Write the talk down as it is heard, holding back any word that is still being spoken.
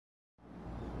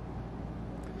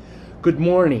Good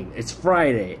morning, it's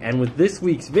Friday, and with this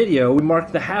week's video, we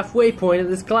mark the halfway point of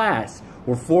this class.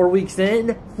 We're 4 weeks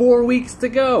in, 4 weeks to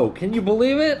go. Can you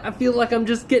believe it? I feel like I'm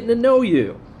just getting to know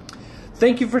you.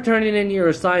 Thank you for turning in your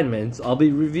assignments. I'll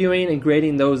be reviewing and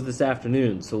grading those this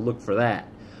afternoon, so look for that.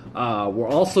 We're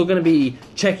also going to be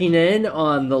checking in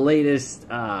on the latest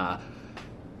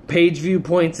page view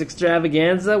points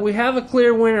extravaganza. We have a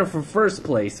clear winner for first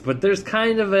place, but there's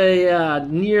kind of a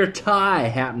near tie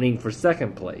happening for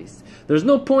second place. There's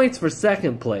no points for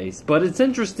second place, but it's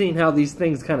interesting how these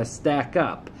things kind of stack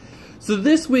up. So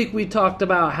this week we talked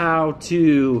about how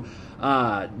to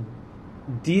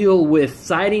deal with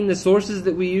citing the sources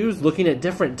that we use, looking at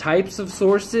different types of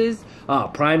sources,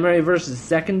 primary versus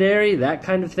secondary, that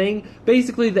kind of thing.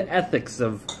 Basically the ethics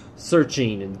of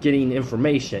searching and getting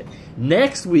information.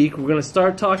 Next week we're going to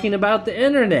start talking about the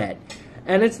internet.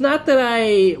 And it's not that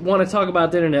I want to talk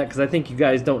about the internet because I think you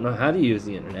guys don't know how to use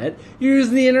the internet. You're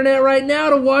using the internet right now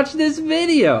to watch this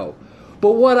video.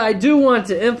 But what I do want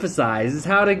to emphasize is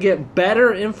how to get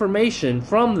better information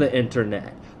from the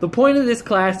internet. The point of this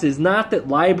class is not that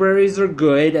libraries are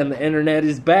good and the internet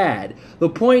is bad. The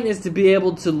point is to be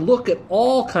able to look at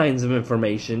all kinds of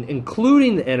information,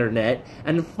 including the internet,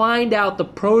 and find out the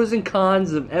pros and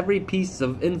cons of every piece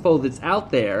of info that's out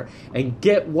there and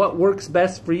get what works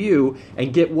best for you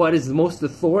and get what is the most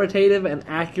authoritative and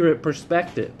accurate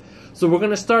perspective. So we're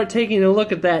going to start taking a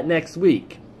look at that next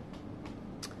week.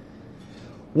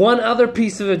 One other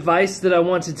piece of advice that I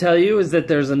want to tell you is that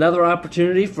there's another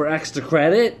opportunity for extra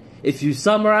credit. If you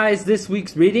summarize this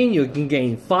week's reading, you can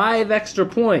gain 5 extra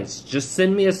points. Just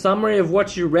send me a summary of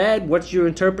what you read, what you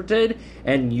interpreted,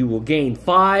 and you will gain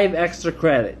 5 extra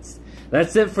credits.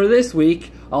 That's it for this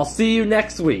week. I'll see you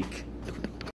next week.